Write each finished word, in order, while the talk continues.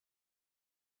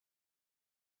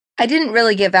I didn't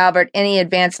really give Albert any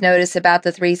advance notice about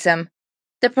the threesome.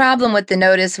 The problem with the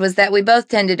notice was that we both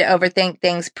tended to overthink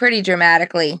things pretty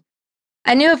dramatically.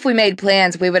 I knew if we made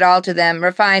plans, we would alter them,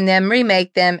 refine them,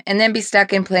 remake them, and then be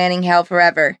stuck in planning hell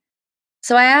forever.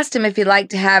 So I asked him if he'd like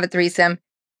to have a threesome.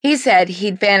 He said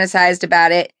he'd fantasized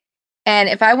about it, and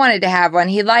if I wanted to have one,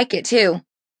 he'd like it too.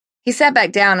 He sat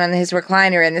back down on his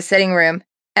recliner in the sitting room,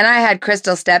 and I had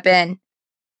Krystal step in.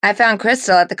 I found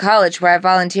Krystal at the college where I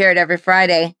volunteered every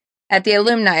Friday, at the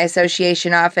Alumni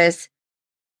Association office.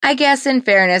 I guess, in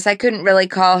fairness, I couldn't really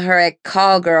call her a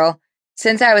call girl,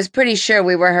 since I was pretty sure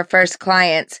we were her first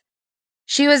clients.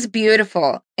 She was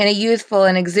beautiful, in a youthful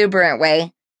and exuberant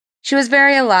way. She was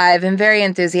very alive and very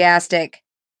enthusiastic.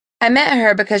 I met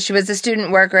her because she was a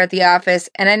student worker at the office,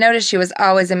 and I noticed she was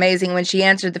always amazing when she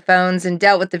answered the phones and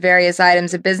dealt with the various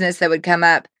items of business that would come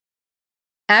up.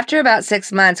 After about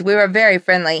 6 months, we were very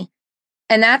friendly,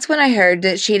 and that's when I heard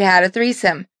that she'd had a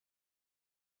threesome.